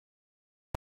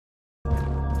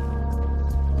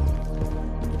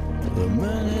the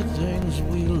many things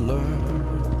we learn.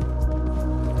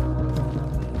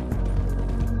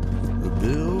 The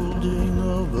building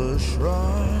of a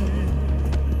shrine,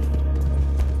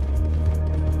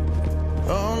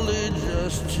 only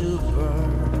just to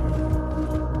burn.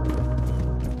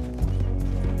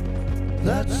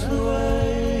 That's the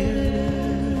way it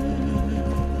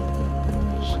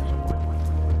is.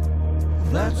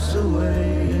 That's the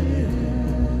way it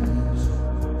is.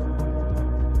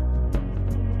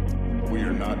 We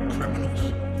are not criminals.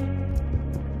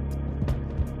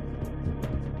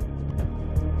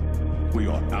 We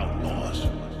are outlaws.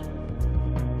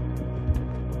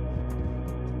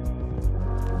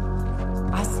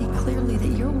 I see clearly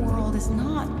that your world is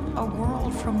not a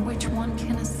world from which one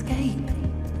can escape.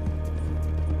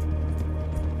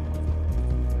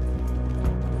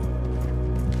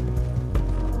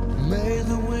 May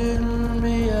the wind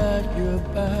be at your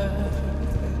back.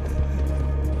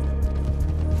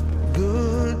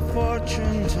 Good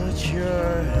fortune touch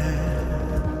your hand.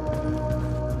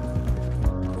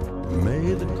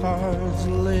 May the cards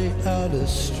lay out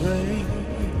astray,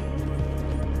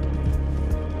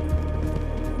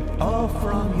 all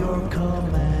from your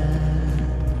command.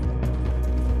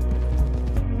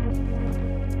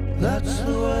 That's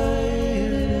the way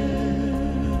it is.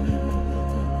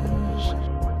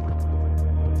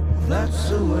 That's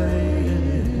the way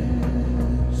it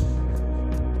is.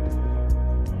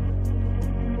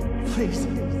 Please,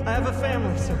 I have a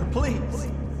family, sir. Please.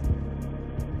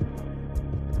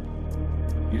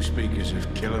 You speak as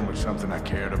if killing was something I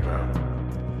cared about.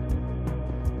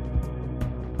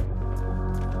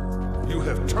 You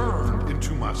have turned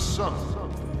into my son.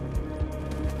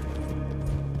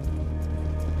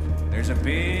 There's a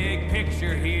big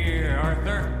picture here,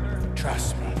 Arthur.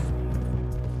 Trust me.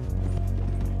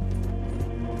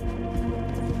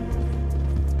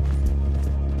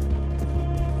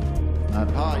 My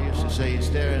pa used to say you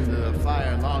stare into the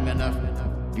fire long enough,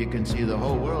 you can see the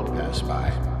whole world pass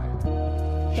by.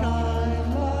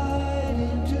 Shine light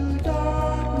into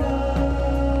darkness.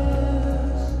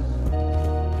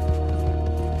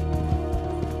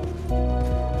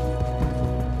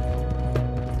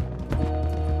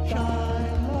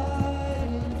 Shine light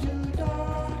into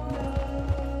darkness.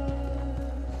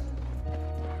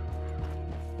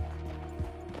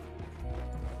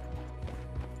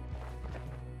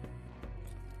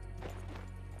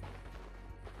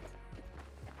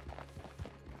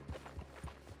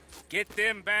 Get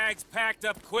them bags packed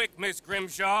up quick, Miss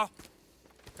Grimshaw.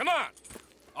 Come on,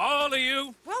 all of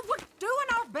you. Well, we're doing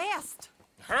our best.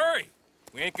 Hurry.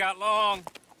 We ain't got long.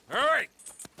 Hurry.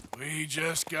 We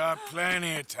just got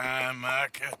plenty of time,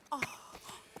 Micah.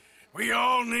 We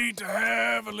all need to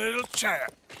have a little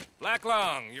chat. Black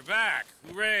Lung, you're back.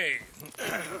 Hooray.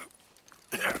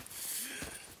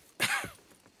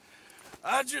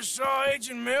 I just saw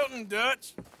Agent Milton,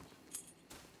 Dutch.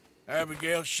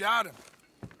 Abigail shot him.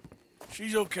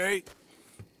 She's okay.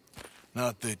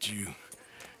 Not that you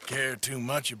care too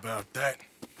much about that.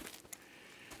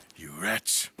 You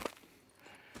rats.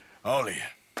 All of you.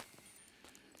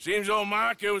 Seems old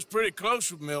Micah was pretty close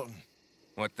with Milton.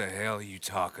 What the hell are you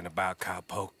talking about,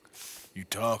 cowpoke? You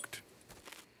talked.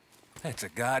 That's a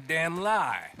goddamn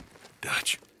lie.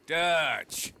 Dutch.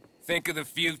 Dutch, think of the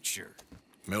future.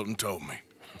 Milton told me.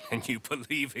 And you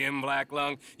believe him, Black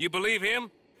Lung? You believe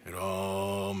him? It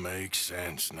all makes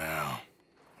sense now.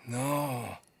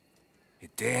 No,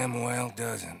 it damn well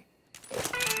doesn't.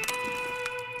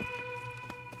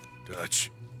 Dutch.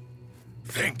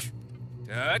 Think.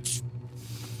 Dutch,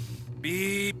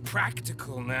 be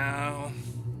practical now.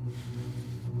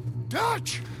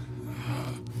 Dutch!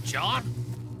 John?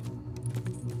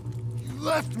 You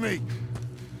left me!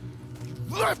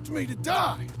 You left me to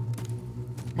die!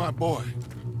 My boy,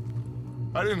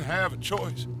 I didn't have a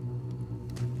choice.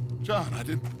 John, I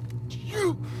didn't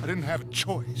have a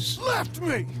choice. Left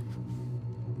me!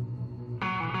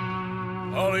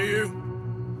 All of you,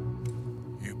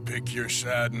 you pick your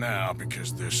side now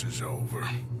because this is over.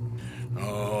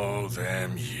 Oh,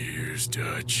 them years,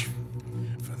 Dutch.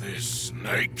 For this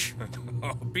snake.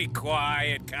 Oh, be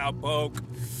quiet, cowpoke.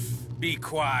 Be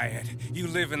quiet. You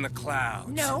live in the clouds.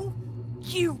 No,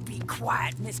 you be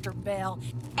quiet, Mr. Bell,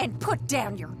 and put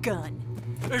down your gun.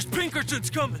 There's Pinkertons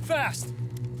coming, fast!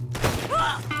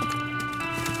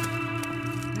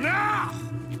 Now!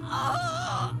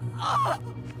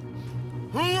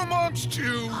 Who amongst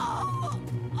you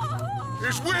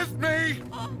is with me?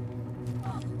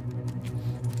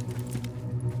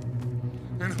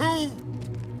 And who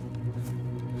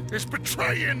is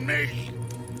betraying me?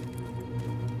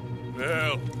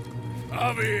 Well,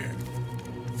 Javier,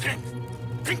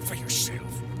 think for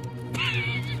yourself.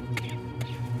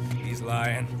 He's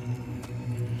lying.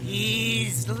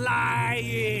 He's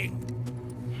lying!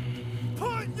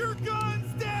 Put your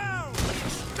guns down!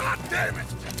 God damn it!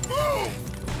 Move!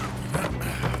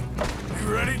 You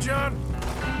ready, John?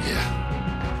 Yeah.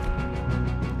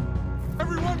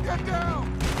 Everyone get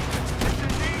down! It's a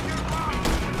danger zone!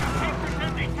 Secret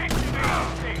detective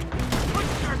agency! Put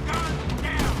your guns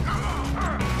down!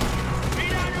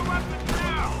 Beat out your weapons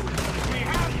now! We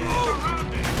have you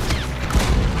surrounded!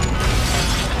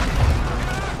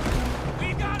 We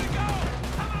gotta go!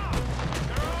 Come on!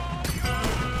 They're all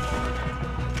yours!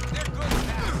 They're good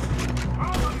now!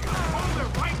 All of you, hold it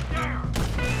right there!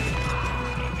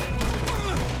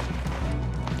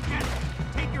 Yes,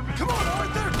 take your men. Come on,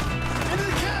 Arthur! Into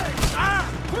the cage! Ah!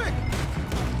 Quick!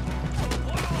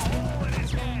 Blow a hole in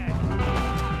his head!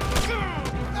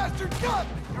 Bastard got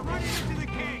me! They're running into the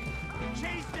cave!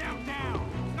 Chase them down!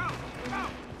 Go! Go!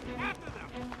 After them!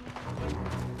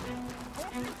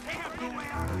 They have no way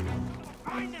out of here!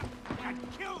 Find them and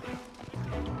kill them!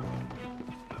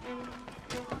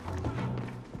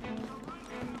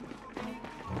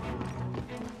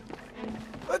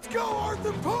 Let's go,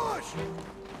 Arthur! Push!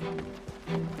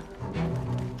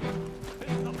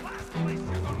 This is the last place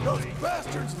you're gonna Those be!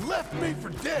 bastards left me for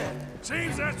dead!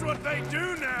 Seems that's what they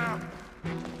do now.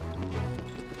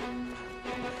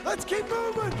 Let's keep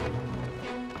moving!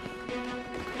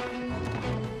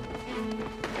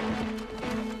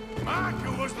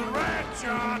 Michael was the rat,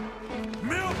 John.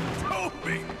 Milt told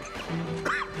me.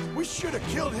 We should have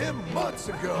killed him months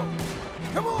ago!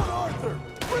 Come on, Arthur!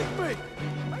 Bring me!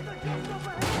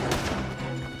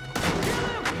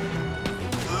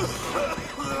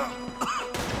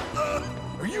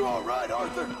 Are you all right,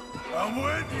 Arthur? I'm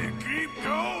with you. Keep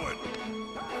going.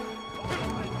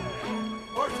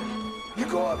 Arthur, you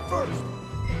go up first.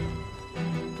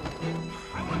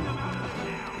 I want them out of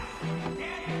there now!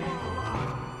 Dead or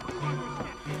alive! You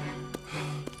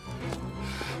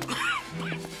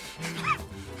understand?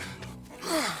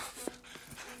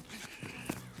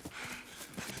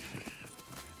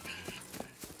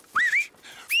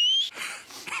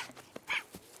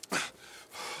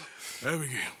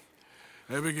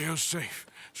 Abigail's safe.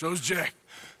 So's Jack.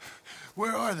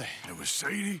 Where are they? It was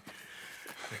Sadie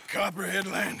at Copperhead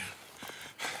Landing.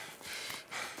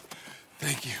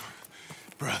 Thank you,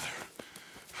 brother.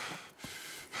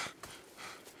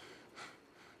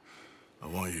 I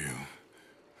want you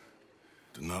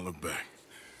to not look back.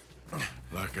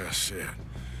 Like I said.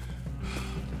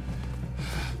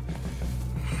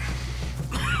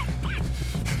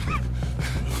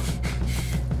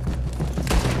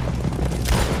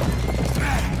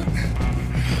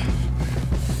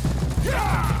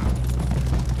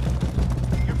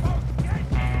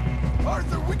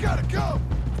 Arthur, we gotta go!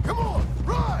 Come on,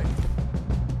 ride!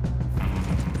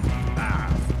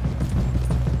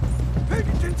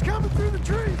 Pinkerton's coming through the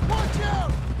trees! Watch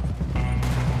out!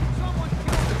 Someone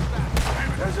kill this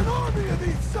bastard! There's an army of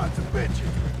these sons of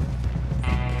bitches!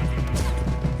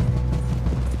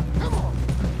 Come on!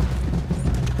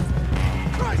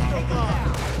 Christ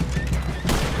alive!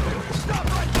 Stop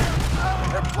right there!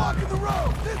 They're blocking the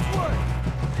road! This way!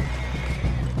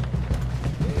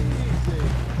 Easy!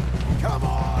 Come on,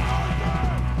 Arthur!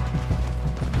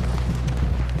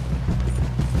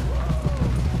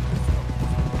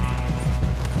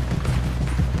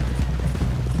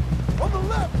 On the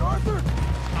left, Arthur!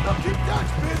 Now keep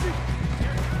Dutch busy!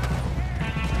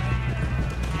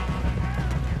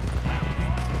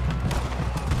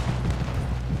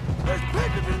 There's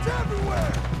Pinkertons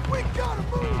everywhere! We gotta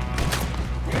move!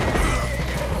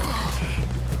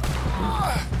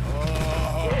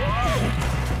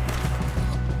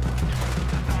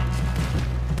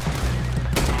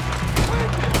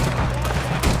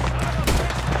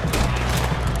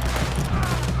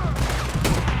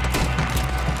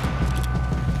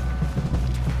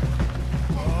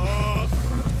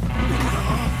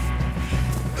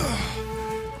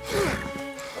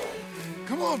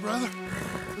 Come on, brother.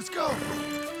 Let's go.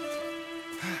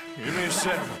 Give me a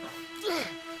second.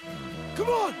 Come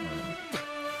on!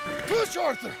 Push,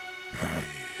 Arthur!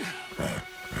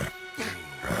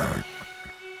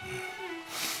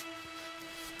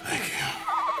 Thank you.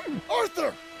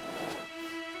 Arthur!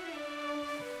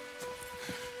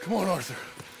 Come on, Arthur.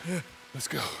 Let's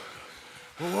go.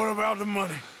 Well, what about the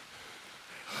money?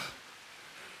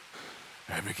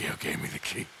 Abigail gave me the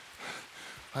key.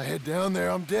 I head down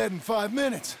there, I'm dead in 5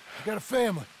 minutes. I got a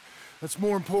family. That's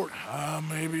more important.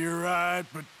 Maybe you're right,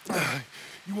 but...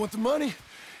 You want the money?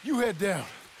 You head down.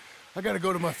 I gotta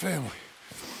go to my family.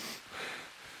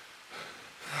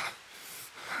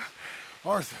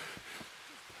 Arthur.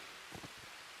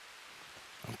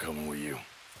 I'm coming with you.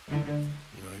 I'm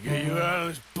gonna get you out of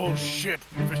this bullshit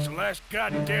if it's the last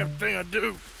goddamn thing I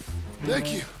do.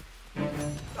 Thank you.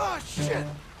 Oh, shit!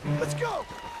 Let's go!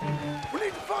 We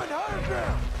need to find higher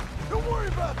ground. Don't worry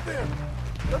about them.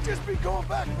 They'll just be going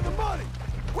back for the money.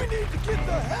 We need to get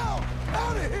the hell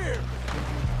out of here!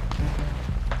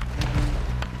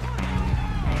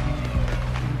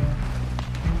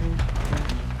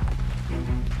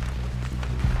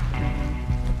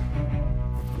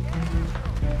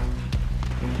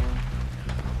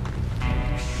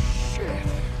 Shit.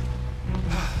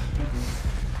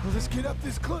 Well, let's get up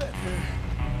this cliff.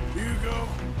 You go.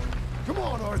 Come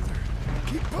on, Arthur.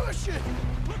 Keep pushing.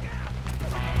 Look out!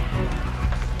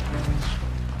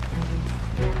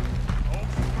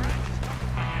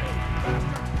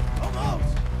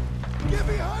 Almost! Get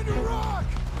behind a rock!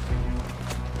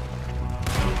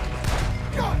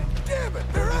 God damn it!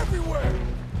 They're everywhere!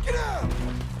 Get out!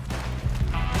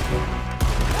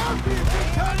 Now'd be a good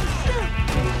time to shoot!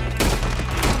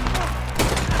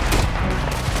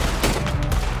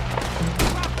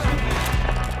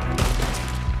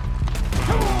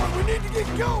 Come on, we need to get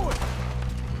going!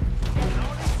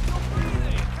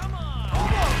 Come on!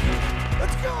 Almost!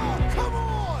 Let's go! Come on!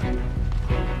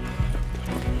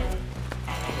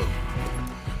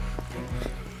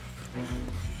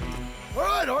 All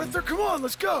right, Arthur, come on,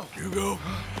 let's go! You go.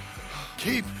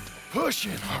 Keep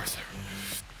pushing, Arthur.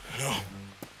 No.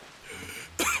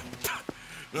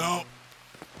 No.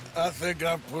 I think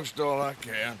I've pushed all I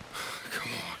can.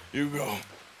 Come on. You go.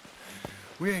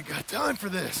 We ain't got time for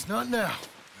this, not now.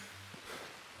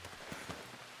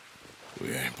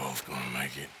 We ain't both gonna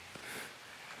make it.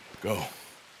 Go.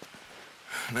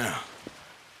 Now.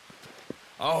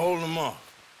 I'll hold them off.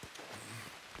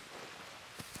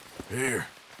 Here.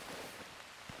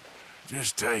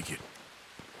 Just take it.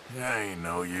 That ain't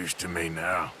no use to me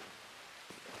now.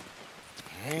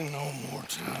 Ain't no more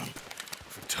time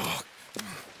for talk.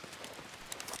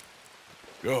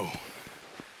 Go.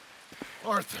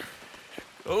 Arthur.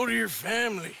 Go to your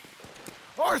family.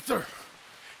 Arthur!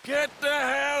 Get the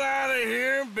hell out of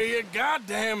here and be a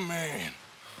goddamn man.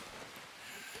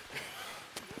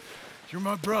 You're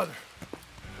my brother.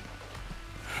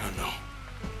 I know.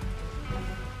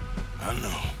 I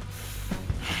know.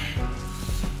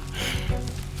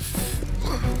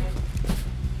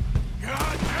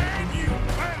 God damn you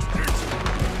bastards!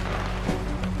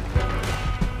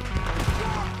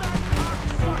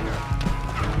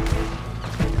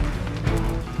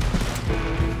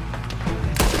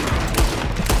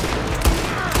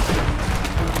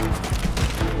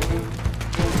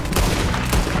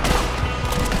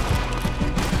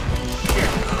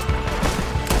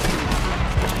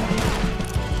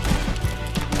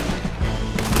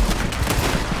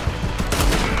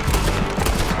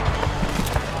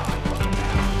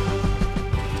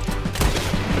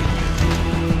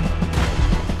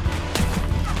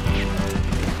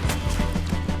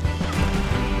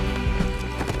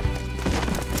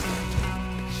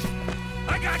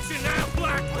 I got you now,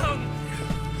 Black Lung!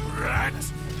 Rat!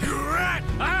 You rat!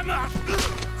 I'm a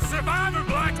survivor,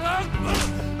 Black Lung!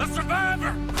 A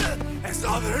survivor! That's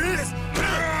all there is!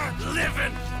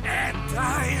 Living and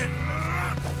dying!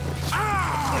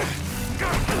 Ah!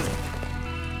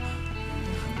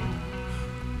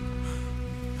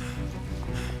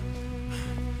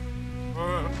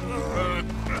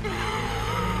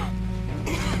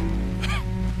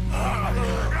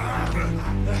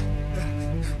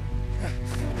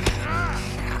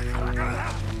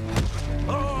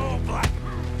 Oh, Black!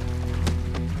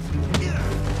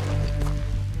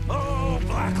 Oh,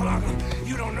 Black Lung,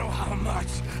 you don't know how much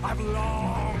I've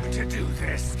longed to do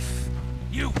this.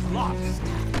 You've lost.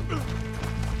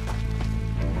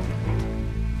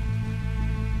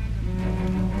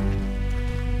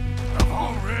 I've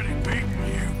already beaten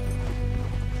you.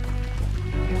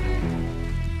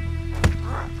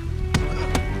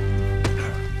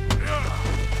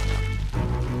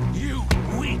 You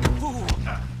weak fool!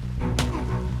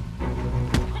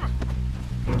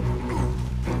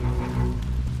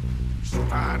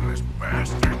 Spineless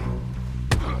bastard!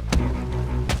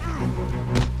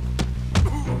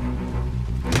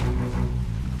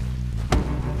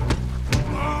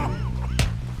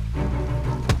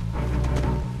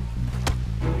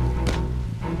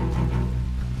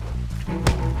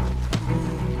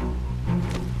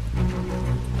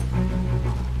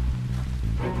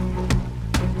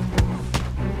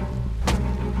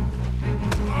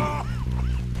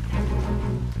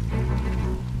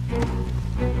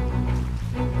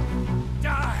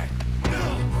 Die!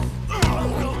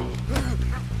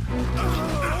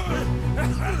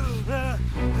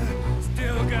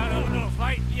 Still got a little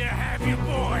fight in you, have you,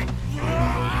 boy?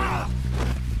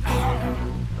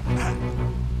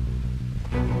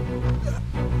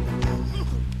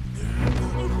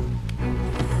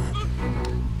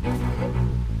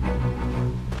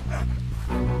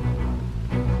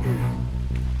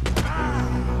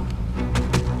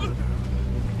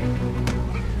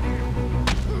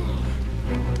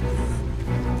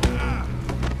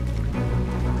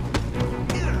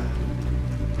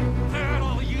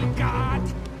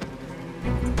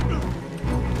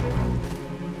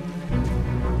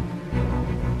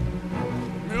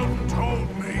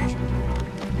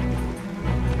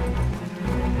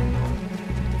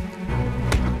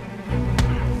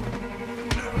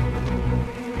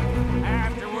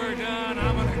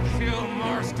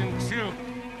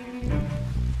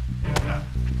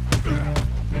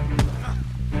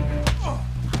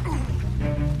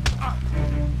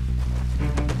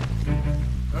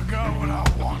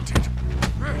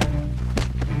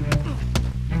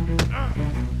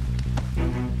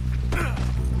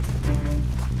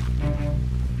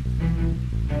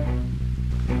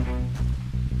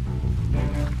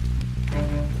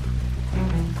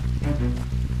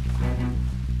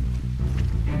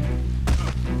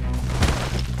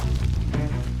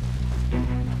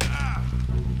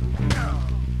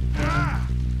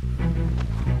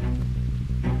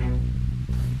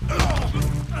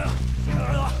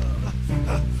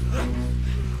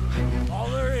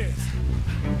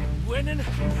 winning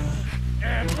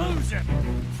and losing.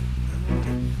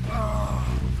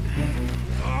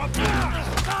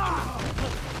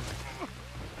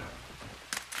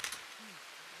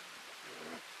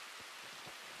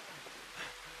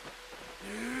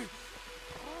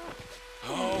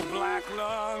 Oh, Black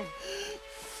Lung.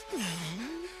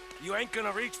 You ain't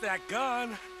gonna reach that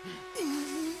gun.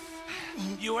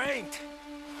 You ain't.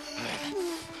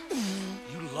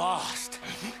 You lost,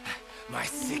 my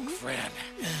sick friend.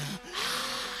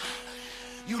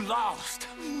 You lost.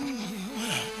 In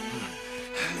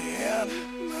the end,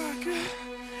 Margaret,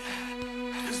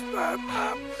 despite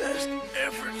my best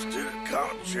efforts to the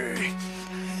contrary,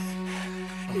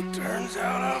 it turns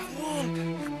out I've won.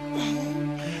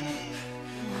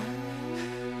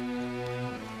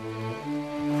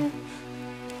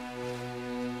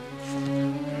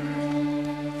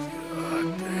 God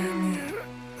damn you.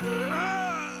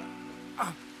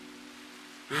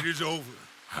 It is over.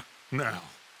 Now,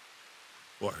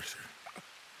 Arthur.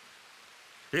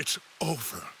 It's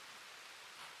over.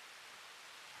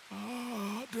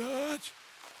 Oh, Dutch.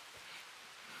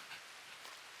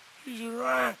 He's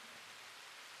right.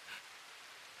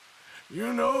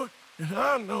 You know it, and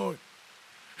I know it.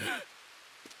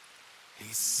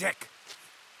 He's sick.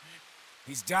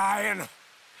 He's dying.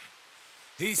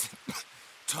 He's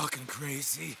talking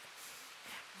crazy.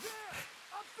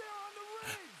 Up there on the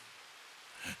ring!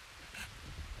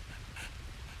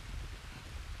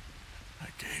 I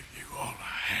gave you all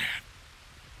I had.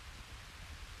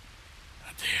 I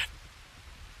did.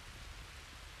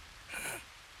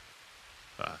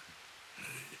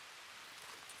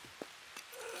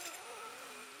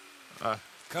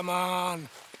 Come on.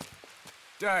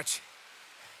 Dutch.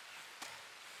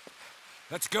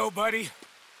 Let's go, buddy.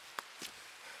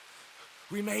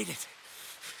 We made it.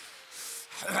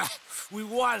 We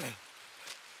won.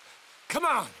 Come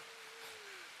on.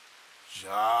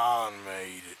 John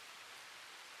made it.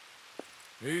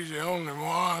 He's the only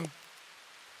one.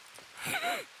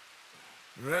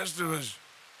 The rest of us...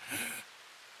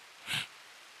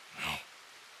 No.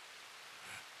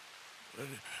 But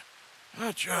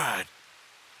I tried.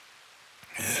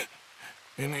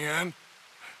 In the end,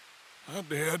 I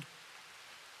did.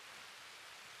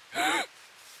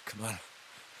 Come on.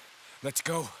 Let's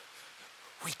go.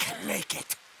 We can make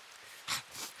it.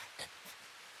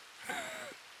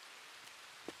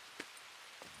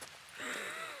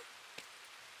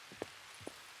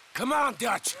 Come on,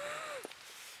 Dutch.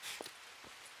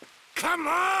 Come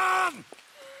on!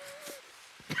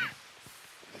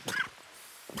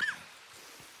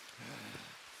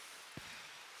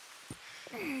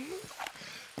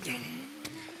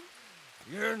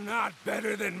 You're not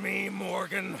better than me,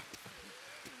 Morgan.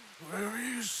 Whatever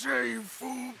you say, you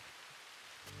fool.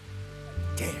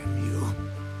 Damn you.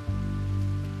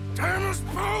 Damn us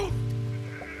both!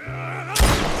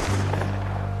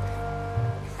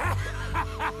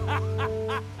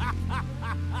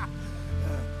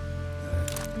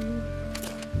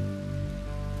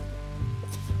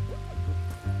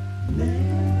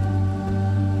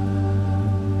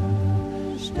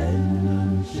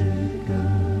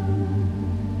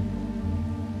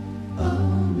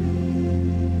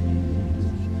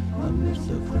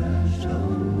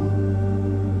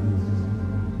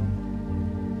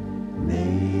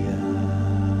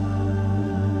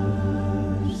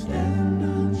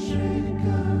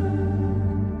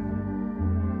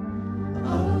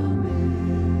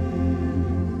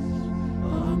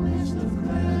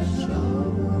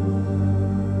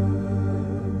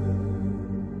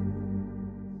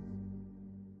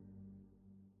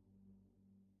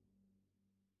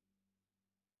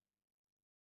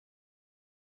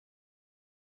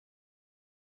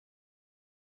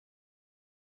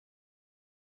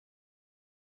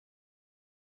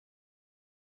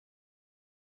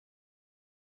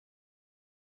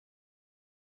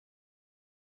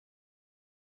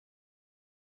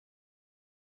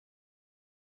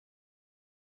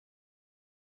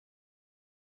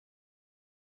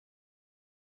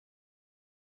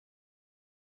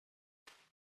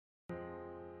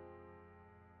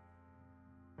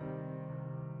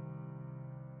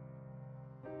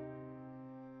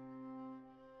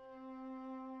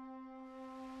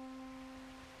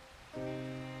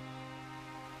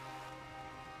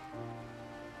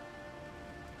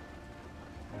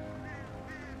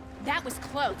 That was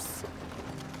close.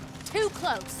 Too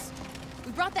close.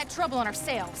 We brought that trouble on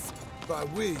ourselves. By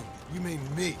we, you mean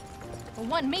me. It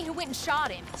wasn't me who went and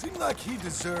shot him. Seemed like he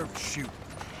deserved shooting.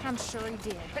 I'm sure he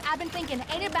did. But I've been thinking,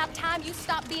 ain't it about time you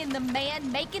stop being the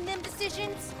man making them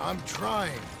decisions? I'm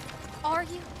trying. Are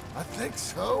you? I think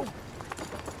so.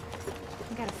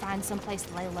 We gotta find someplace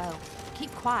to lay low.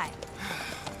 keep quiet.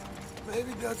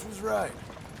 Maybe Dutch was right.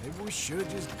 Maybe we should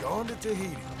have just gone to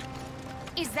Tahiti.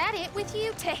 Is that it with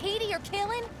you? Tahiti or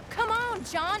killing? Come on,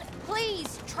 John.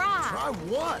 Please, try. Try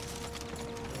what?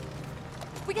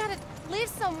 We gotta live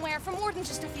somewhere for more than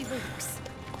just a few weeks.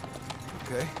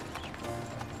 Okay.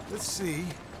 Let's see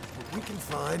what we can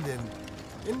find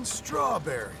in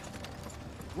Strawberry.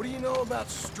 What do you know about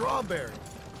Strawberry?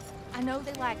 I know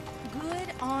they like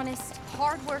good, honest,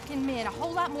 hard-working men a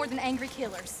whole lot more than angry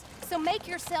killers. So make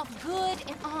yourself good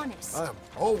and honest. I'm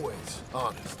always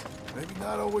honest. Maybe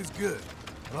not always good,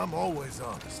 but I'm always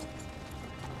honest.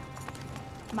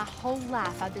 My whole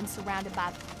life I've been surrounded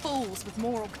by fools with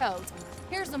moral codes.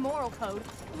 Here's the moral code.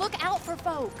 Look out for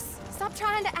folks. Stop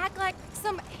trying to act like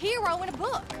some hero in a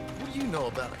book. What do you know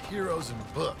about heroes in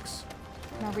books?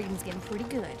 My reading's getting pretty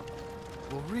good.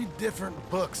 We'll read different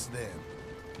books then.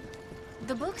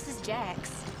 The books is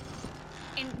Jack's.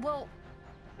 And, well,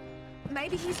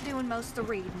 maybe he's doing most of the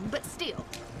reading, but still.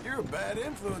 You're a bad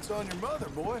influence on your mother,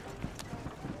 boy.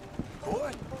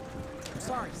 Boy?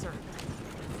 Sorry, sir.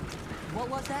 What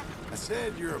was that? I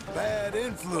said you're a bad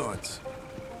influence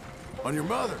on your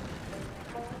mother.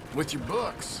 With your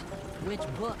books. Which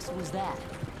books was that?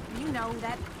 You know,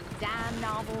 that dime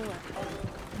novel,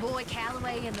 or Boy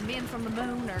Calloway and the Men from the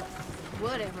Moon, or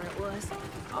whatever it was.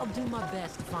 I'll do my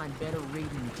best to find better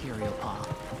reading material, Pa.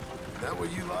 That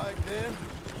what you like, then?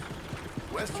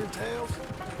 Western tales?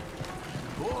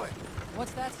 Boy.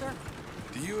 What's that, sir?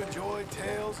 Do you enjoy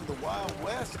tales of the Wild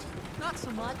West? Not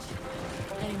so much.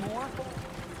 Anymore.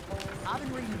 I've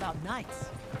been reading about knights.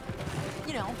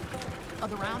 You know, of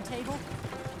the Round Table.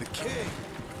 The king.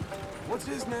 What's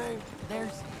his name?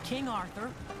 There's King Arthur,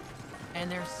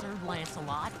 and there's Sir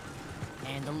Lancelot,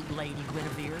 and the Lady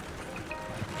Guinevere,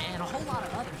 and a whole lot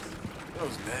of others.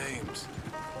 Those names.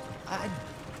 I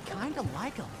kinda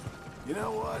like them. You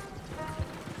know what?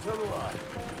 So do I.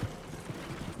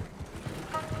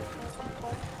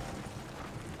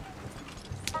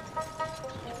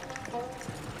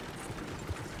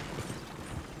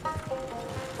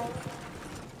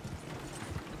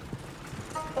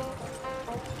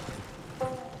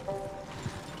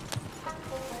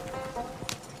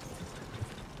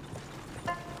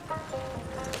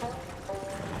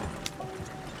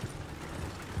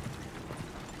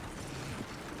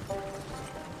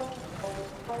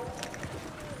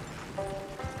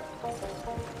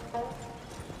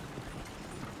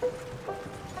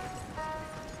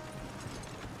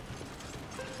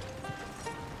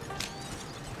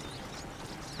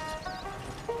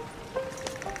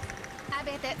 I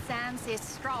bet that sign says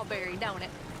Strawberry, don't it?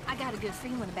 I got a good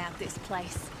feeling about this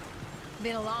place.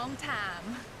 Been a long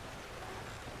time.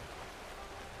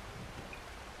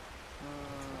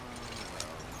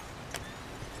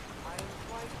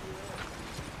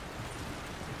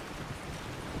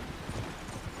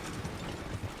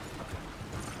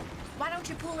 Why don't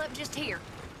you pull up just here?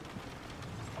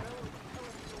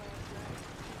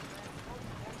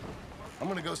 I'm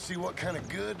gonna go see what kind of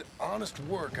good, honest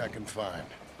work I can find.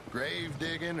 Grave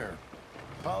digging or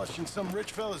polishing some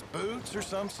rich fella's boots or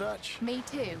some such. Me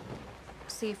too.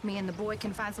 See if me and the boy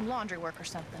can find some laundry work or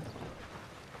something.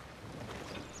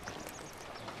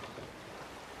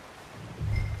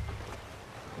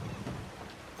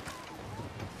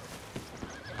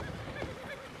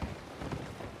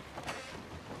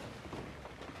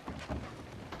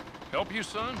 Help you,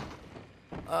 son?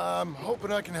 I'm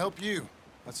hoping I can help you.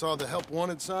 I saw the help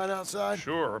wanted sign outside.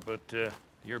 Sure, but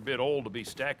you're a bit old to be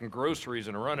stacking groceries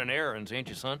and running errands, ain't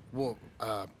you, son? Well,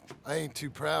 I ain't too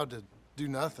proud to do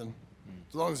nothing.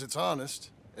 As long as it's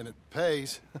honest and it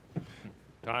pays.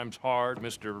 Time's hard,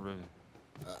 Mr.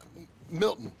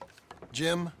 Milton.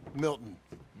 Jim Milton.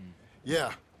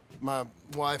 Yeah, my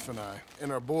wife and I,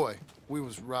 and our boy, we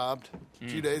was robbed a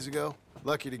few days ago.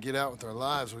 Lucky to get out with our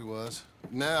lives, we was.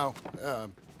 Now,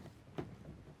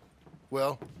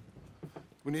 well,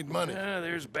 we need money.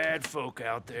 There's bad folk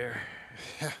out there.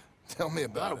 Yeah, tell me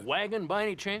about it. Got a wagon by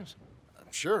any chance?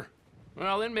 Sure.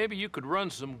 Well, then maybe you could run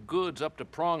some goods up to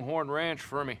Pronghorn Ranch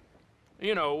for me.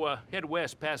 You know, head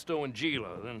west past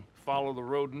Owanjila, then follow the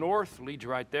road north, leads you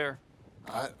right there.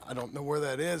 I don't know where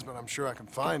that is, but I'm sure I can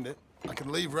find it. I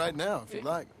can leave right now if you'd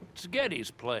like. It's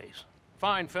Getty's place.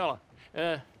 Fine fella.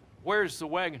 Where's the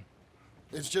wagon?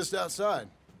 It's just outside.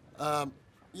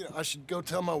 You know, I should go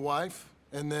tell my wife,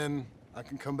 and then I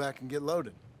can come back and get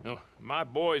loaded. No, my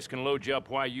boys can load you up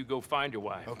while you go find your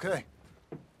wife. Okay.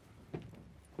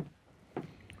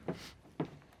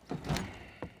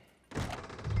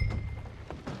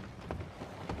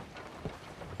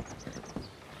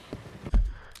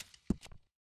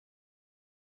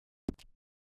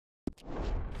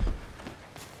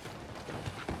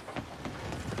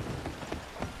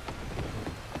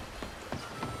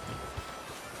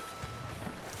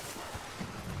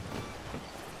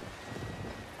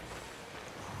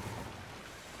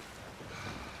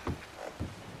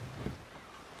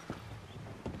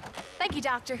 Thank you,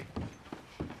 Doctor.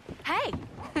 Hey,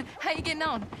 how you getting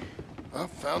on? I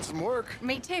found some work.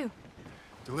 Me too.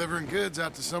 Delivering goods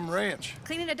out to some ranch.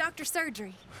 Cleaning a doctor's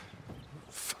surgery.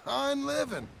 Fine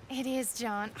living. It is,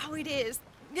 John. Oh, it is.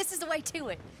 This is the way to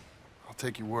it. I'll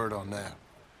take your word on that.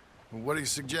 Well, what do you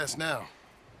suggest now?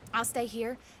 I'll stay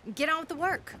here. Get on with the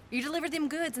work. You deliver them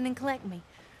goods and then collect me.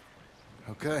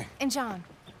 Okay. And John,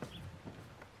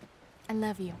 I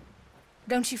love you.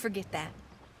 Don't you forget that.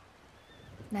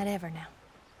 Not ever now.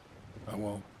 I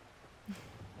won't.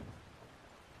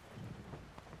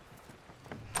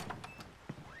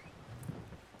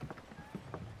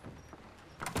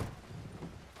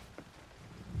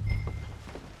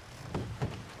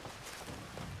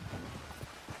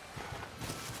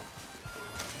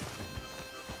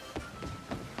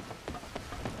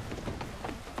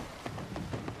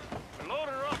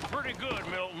 Pretty good,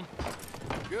 Milton.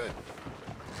 Good.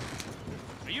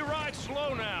 You ride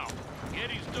slow now.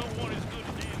 Geddes don't want his goods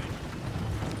damaged.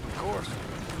 Of course.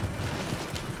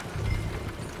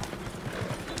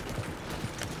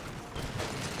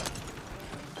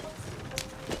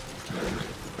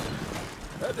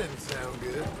 That didn't sound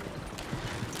good.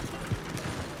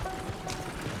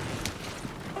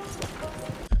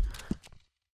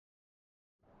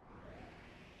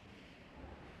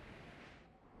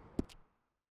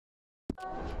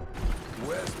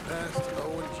 West past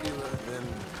Owen-Gila, then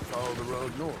follow the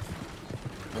road north.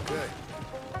 Okay.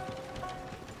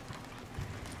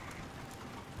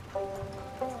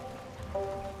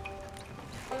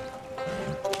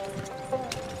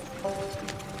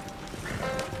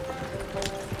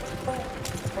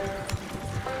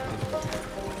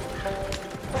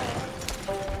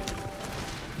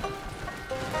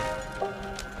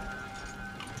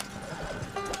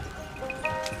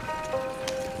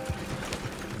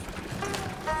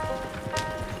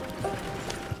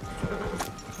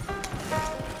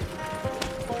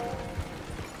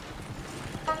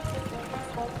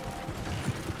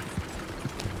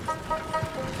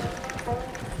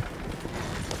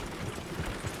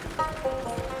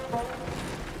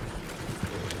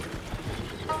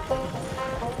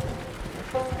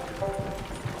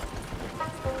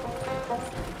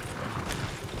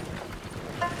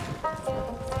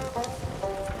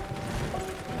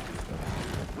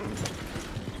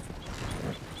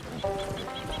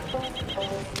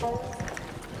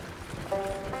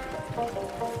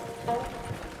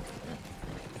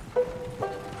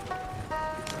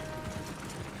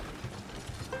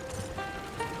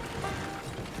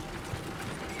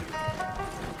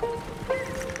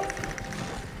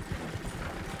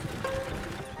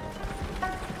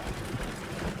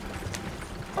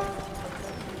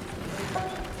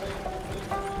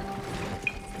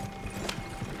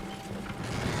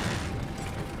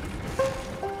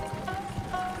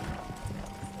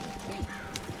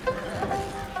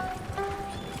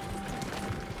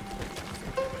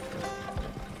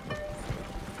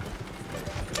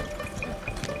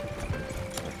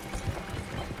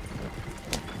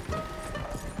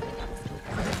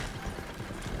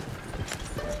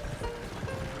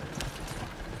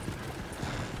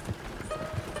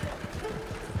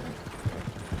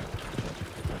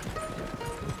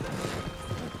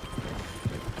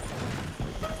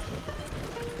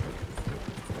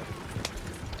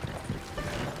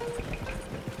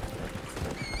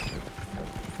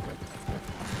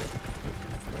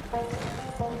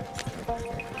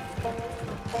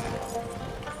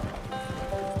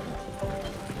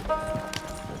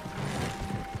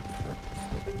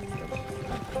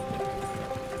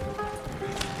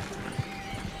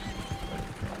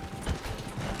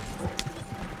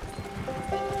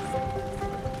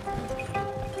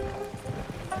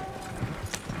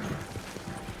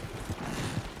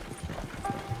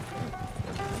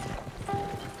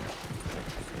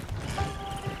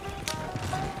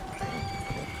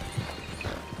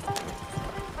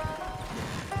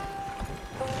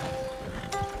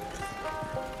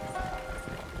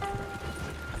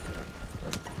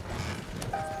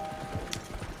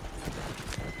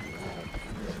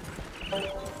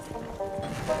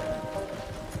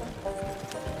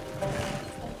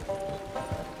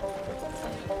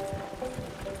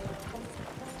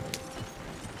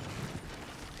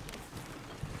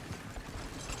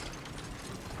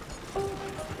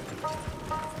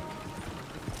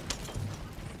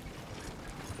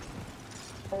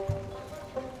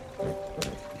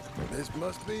 This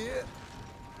must be it.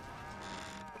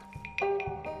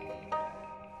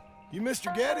 You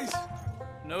Mr. Geddes?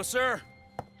 No, sir.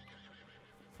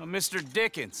 I'm Mr.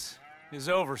 Dickens, his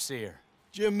overseer.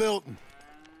 Jim Milton.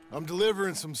 I'm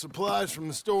delivering some supplies from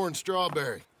the store in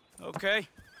Strawberry. Okay.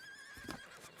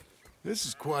 This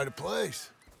is quite a place.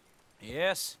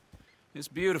 Yes, it's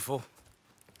beautiful.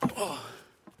 Oh.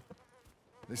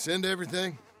 They send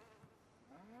everything?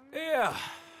 Yeah,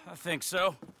 I think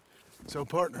so. So,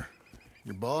 partner,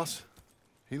 your boss,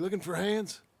 he looking for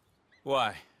hands?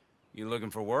 Why? You looking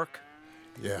for work?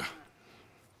 Yeah.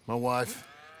 My wife,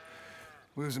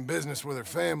 we was in business with her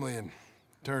family and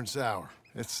turned sour.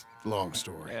 It's a long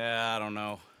story. Yeah, I don't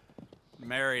know.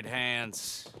 Married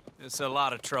hands. It's a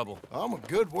lot of trouble. I'm a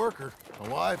good worker. My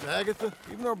wife, Agatha,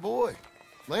 even our boy,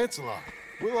 Lancelot.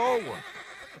 We'll all work.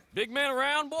 Big man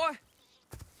around, boy?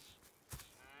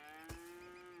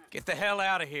 Get the hell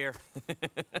out of here.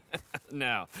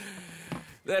 Now,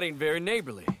 that ain't very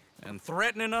neighborly. And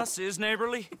threatening us is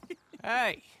neighborly?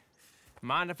 Hey,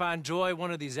 mind if I enjoy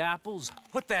one of these apples?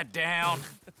 Put that down.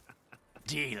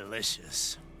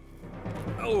 Delicious.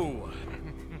 Oh.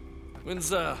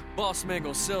 When's boss man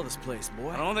gonna sell this place,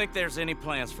 boy? I don't think there's any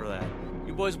plans for that.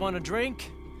 You boys want a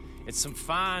drink? It's some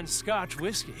fine Scotch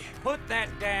whiskey. Put that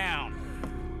down.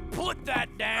 Put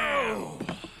that down. Oh.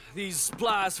 These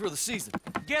supplies for the season.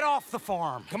 Get off the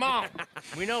farm. Come on.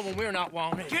 We know when we're not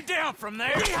wanted. Get down from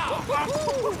there.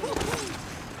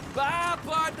 Bye,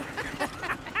 bud.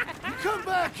 You come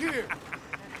back here.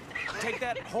 Take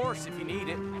that horse if you need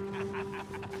it.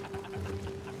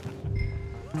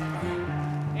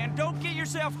 And don't get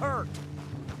yourself hurt.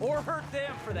 Or hurt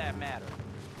them, for that matter.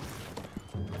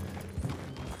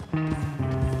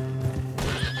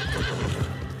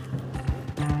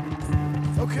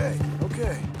 Okay,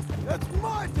 okay. That's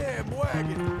my damn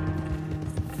wagon.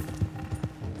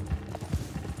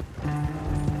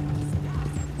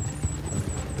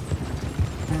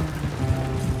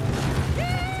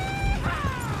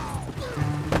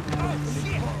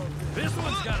 This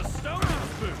one's got a stone in his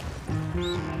boot.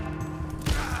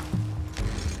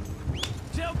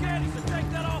 Tell Gaddy to take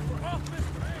that off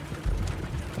Mr. A.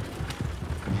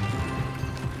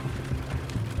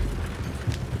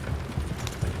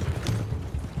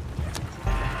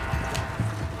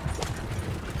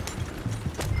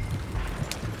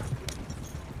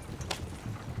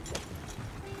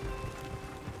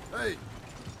 Hey.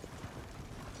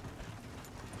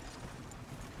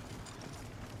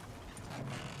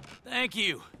 Thank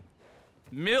you.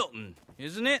 Milton,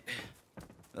 isn't it?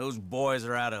 Those boys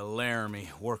are out of Laramie,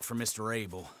 work for Mr.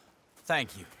 Abel.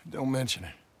 Thank you. Don't mention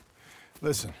it.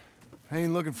 Listen, I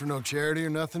ain't looking for no charity or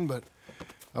nothing, but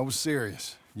I was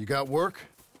serious. You got work?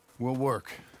 We'll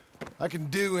work. I can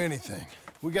do anything.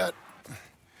 We got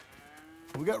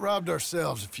robbed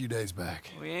ourselves a few days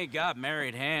back. We ain't got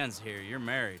married hands here. You're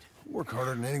married. I work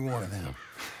harder than any one of them.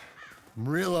 I'm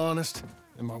real honest,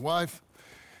 and my wife,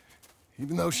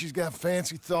 even though she's got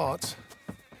fancy thoughts,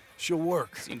 she'll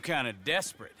work. Seem kind of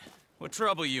desperate. What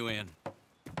trouble you in?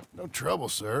 No trouble,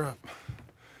 sir.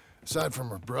 Aside from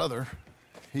her brother,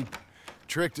 he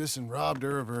tricked us and robbed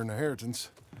her of her inheritance.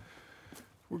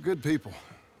 We're good people.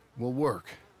 We'll work.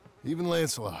 Even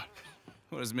Lancelot.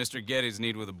 What does Mr. Geddes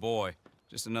need with a boy?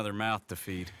 Just another mouth to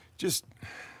feed. Just,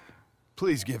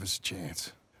 please give us a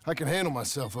chance. I can handle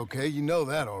myself okay, you know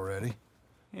that already.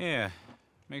 Yeah,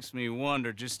 makes me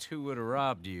wonder just who would have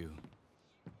robbed you.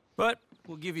 But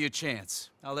we'll give you a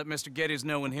chance. I'll let Mr. Geddes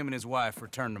know when him and his wife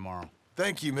return tomorrow.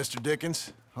 Thank you, Mr.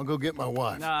 Dickens. I'll go get my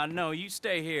wife. Nah, no, you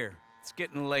stay here. It's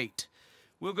getting late.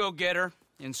 We'll go get her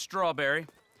in Strawberry.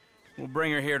 We'll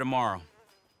bring her here tomorrow.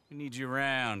 We need you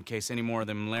around in case any more of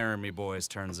them Laramie boys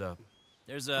turns up.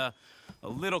 There's a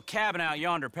little cabin out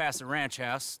yonder past the ranch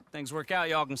house. Things work out,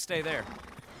 y'all can stay there.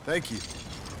 Thank you.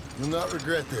 You'll not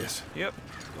regret this. Yep.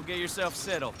 Go get yourself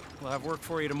settled. We'll have work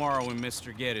for you tomorrow when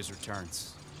Mr. Geddes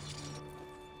returns.